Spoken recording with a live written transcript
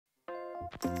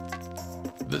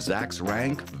The Zacks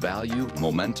rank, value,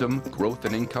 momentum, growth,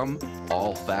 and income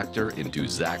all factor into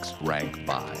Zacks rank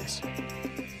buys.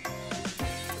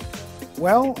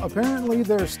 Well, apparently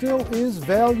there still is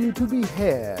value to be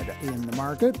had in the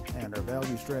market, and our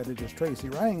value strategist Tracey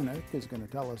Ryniec is going to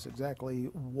tell us exactly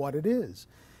what it is.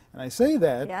 And I say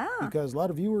that because a lot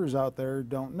of viewers out there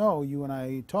don't know. You and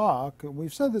I talk, and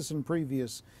we've said this in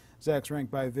previous Zacks Rank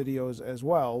Buy videos as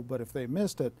well, but if they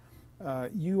missed it,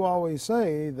 you always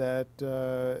say that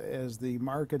as the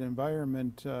market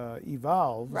environment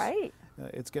evolves,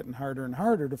 it's getting harder and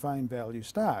harder to find value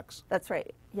stocks. That's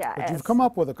right. Yeah. But you've come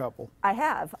up with a couple. I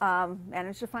have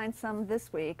managed to find some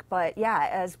this week. But yeah,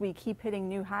 as we keep hitting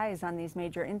new highs on these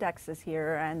major indexes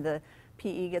here, and the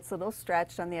PE gets a little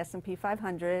stretched on the S&P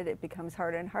 500, it becomes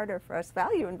harder and harder for us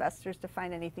value investors to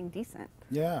find anything decent.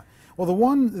 Yeah. Well, the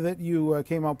one that you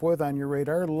came up with on your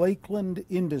radar, Lakeland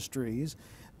Industries,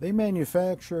 they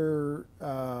manufacture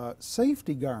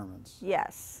safety garments.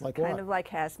 Yes, like kind what? of like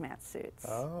hazmat suits.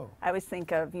 Oh. I always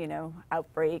think of, you know,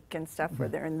 Outbreak and stuff where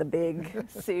they're in the big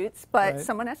suits, but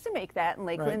someone has to make that, and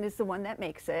Lakeland is the one that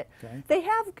makes it. Okay. They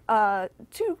have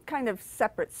two kind of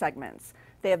separate segments.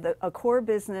 They have a core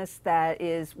business that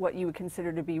is what you would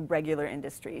consider to be regular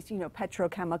industries, you know,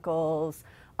 petrochemicals,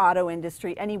 auto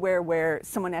industry, anywhere where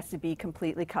someone has to be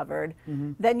completely covered.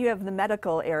 Then you have the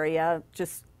medical area,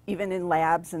 just even in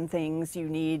labs and things, you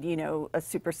need, you know, a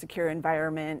super secure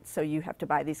environment, so you have to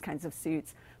buy these kinds of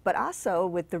suits. But also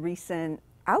with the recent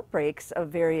outbreaks of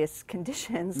various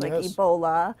conditions like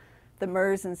Ebola, the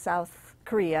MERS in South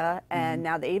Korea, and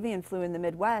now the avian flu in the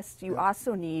Midwest, you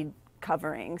also need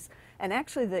coverings. And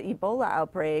actually the Ebola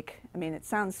outbreak, I mean, it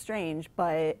sounds strange,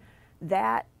 but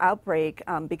that outbreak,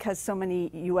 because so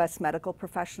many U.S. medical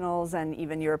professionals and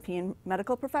even European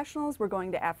medical professionals were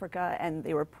going to Africa and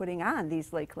they were putting on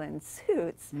these Lakeland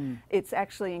suits, it's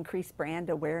actually increased brand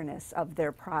awareness of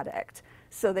their product.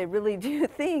 So they really do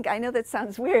think, I know that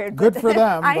sounds weird. Good for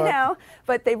them. I know,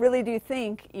 but they really do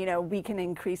think, you know, we can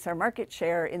increase our market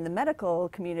share in the medical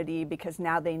community because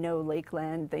now they know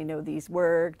Lakeland, they know these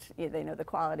worked, they know the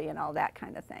quality and all that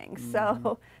kind of thing.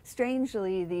 So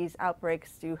strangely, these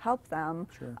outbreaks do help them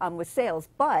with sales,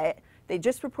 but they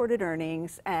just reported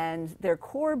earnings and their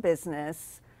core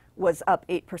business was up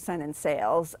 8% in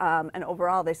sales, and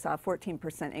overall they saw a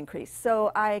 14% increase.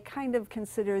 So I kind of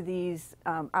consider these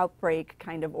outbreak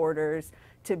kind of orders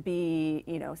to be,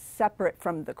 you know, separate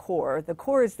from the core. The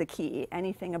core is the key.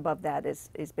 Anything above that is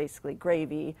basically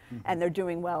gravy, and they're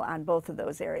doing well on both of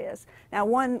those areas. Now,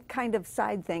 one kind of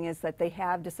side thing is that they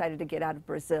have decided to get out of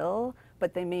Brazil,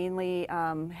 but they mainly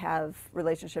have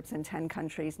relationships in 10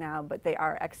 countries now, but they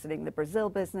are exiting the Brazil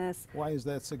business. Why is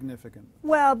that significant?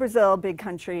 Well, Brazil, big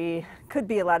country, could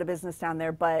be a lot of business down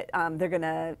there, but they're going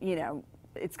to, you know,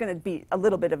 it's going to be a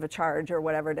little bit of a charge or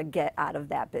whatever to get out of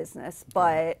that business.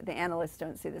 But the analysts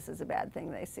don't see this as a bad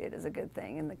thing. They see it as a good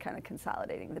thing and the kind of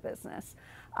consolidating the business.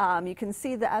 You can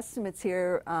see the estimates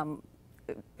here,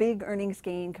 big earnings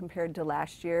gain compared to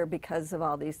last year because of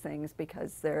all these things,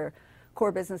 because their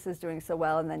core business is doing so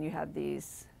well, and then you have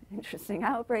these interesting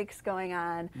outbreaks going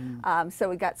on. So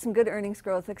we got some good earnings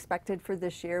growth expected for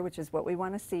this year, which is what we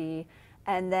want to see.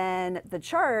 And then the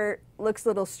chart looks a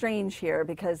little strange here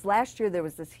because last year there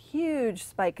was this huge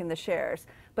spike in the shares,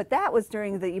 but that was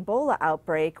during the Ebola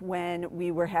outbreak when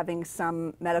we were having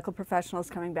some medical professionals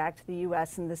coming back to the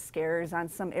U.S. and the scares on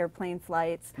some airplane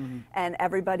flights, and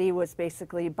everybody was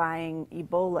basically buying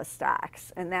Ebola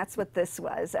stocks, and that's what this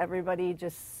was. Everybody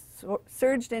just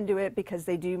surged into it because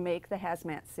they do make the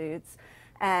hazmat suits,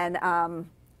 and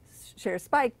shares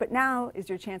spike, but now is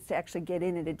your chance to actually get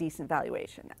in at a decent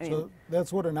valuation. I mean, so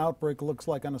that's what an outbreak looks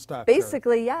like on a stock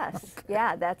basically, chart. yes. Okay.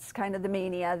 Yeah, that's kind of the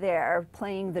mania there,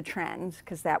 playing the trend,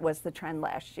 because that was the trend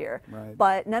last year. Right.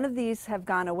 But none of these have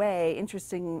gone away.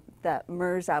 Interesting that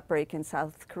MERS outbreak in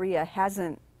South Korea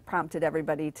hasn't prompted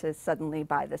everybody to suddenly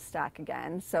buy the stock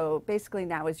again. So basically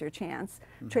now is your chance.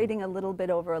 Trading a little bit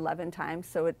over 11 times,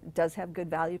 so it does have good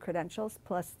value credentials,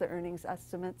 plus the earnings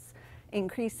estimates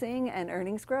increasing and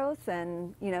earnings growth,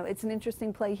 and you know, it's an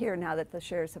interesting play here now that the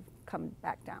shares have come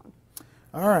back down.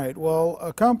 All right, well,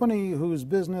 a company whose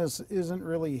business isn't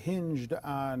really hinged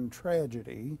on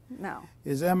tragedy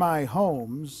is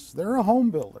MHO. They're a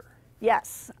home builder.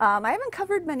 Yes, I haven't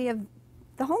covered many of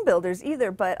the home builders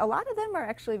either, but a lot of them are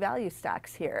actually value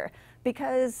stocks here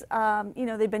because you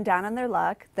know, they've been down on their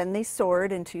luck, then they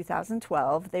soared in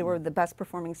 2012. They were the best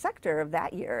performing sector of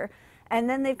that year. And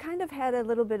then they've kind of had a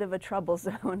little bit of a trouble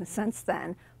zone since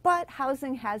then. But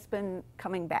housing has been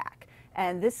coming back.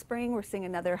 And this spring, we're seeing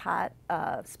another hot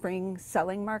spring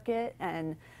selling market.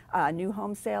 And New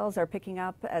home sales are picking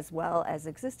up as well as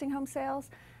existing home sales.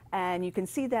 And you can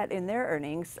see that in their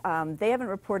earnings. They haven't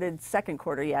reported second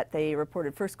quarter yet. They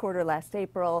reported first quarter last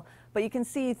April. But you can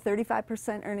see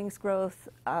 35% earnings growth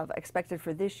expected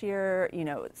for this year,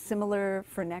 similar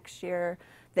for next year.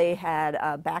 They had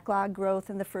backlog growth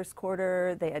in the first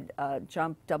quarter. They had a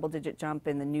double-digit jump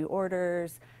in the new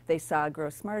orders. They saw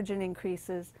gross margin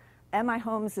increases. MI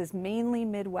Homes is mainly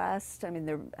Midwest. I mean,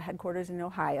 their headquarters in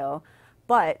Ohio.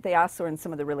 But they also are in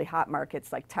some of the really hot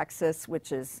markets like Texas,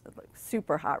 which is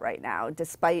super hot right now,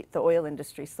 despite the oil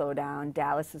industry slowdown.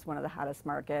 Dallas is one of the hottest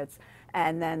markets.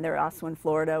 And then they're also in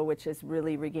Florida, which is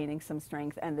really regaining some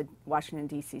strength, and the Washington,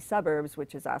 D.C. suburbs,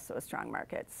 which is also a strong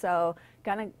market. So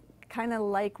kind of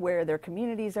like where their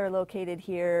communities are located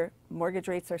here. Mortgage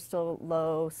rates are still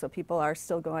low, so people are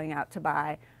still going out to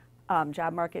buy.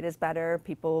 Job market is better.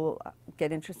 People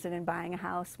get interested in buying a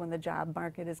house when the job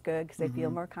market is good because they feel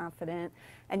more confident.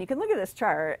 And you can look at this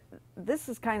chart. This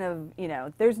is kind of,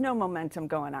 there's no momentum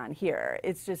going on here.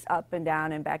 It's just up and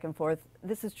down and back and forth.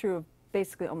 This is true of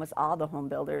basically almost all the home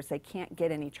builders. They can't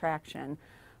get any traction.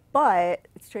 But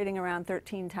it's trading around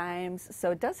 13 times,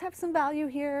 so it does have some value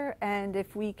here. And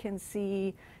if we can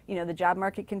see, the job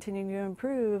market continuing to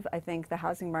improve, I think the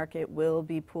housing market will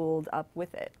be pulled up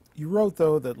with it. You wrote,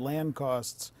 though, that land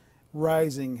costs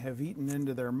rising have eaten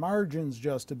into their margins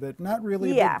just a bit. Not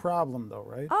really a big problem, though,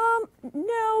 right?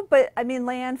 No, but I mean,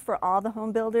 land for all the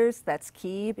home builders, that's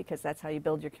key because that's how you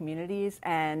build your communities.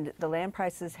 And the land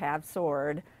prices have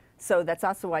soared. So that's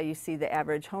also why you see the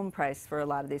average home price for a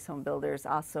lot of these home builders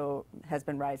also has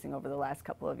been rising over the last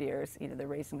couple of years. They're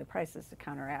raising the prices to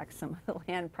counteract some of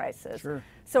the land prices. Sure.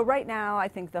 So right now, I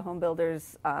think the home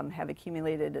builders have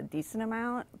accumulated a decent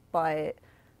amount, but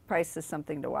price is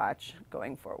something to watch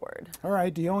going forward. All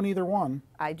right. Do you own either one?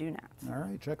 I do not. All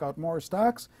right. Check out more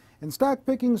stocks and stock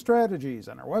picking strategies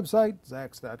on our website,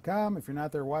 Zacks.com. If you're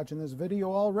not there watching this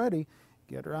video already,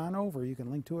 get on over. You can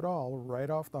link to it all right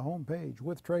off the home page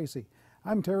with Tracey.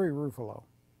 I'm Terry Ruffalo.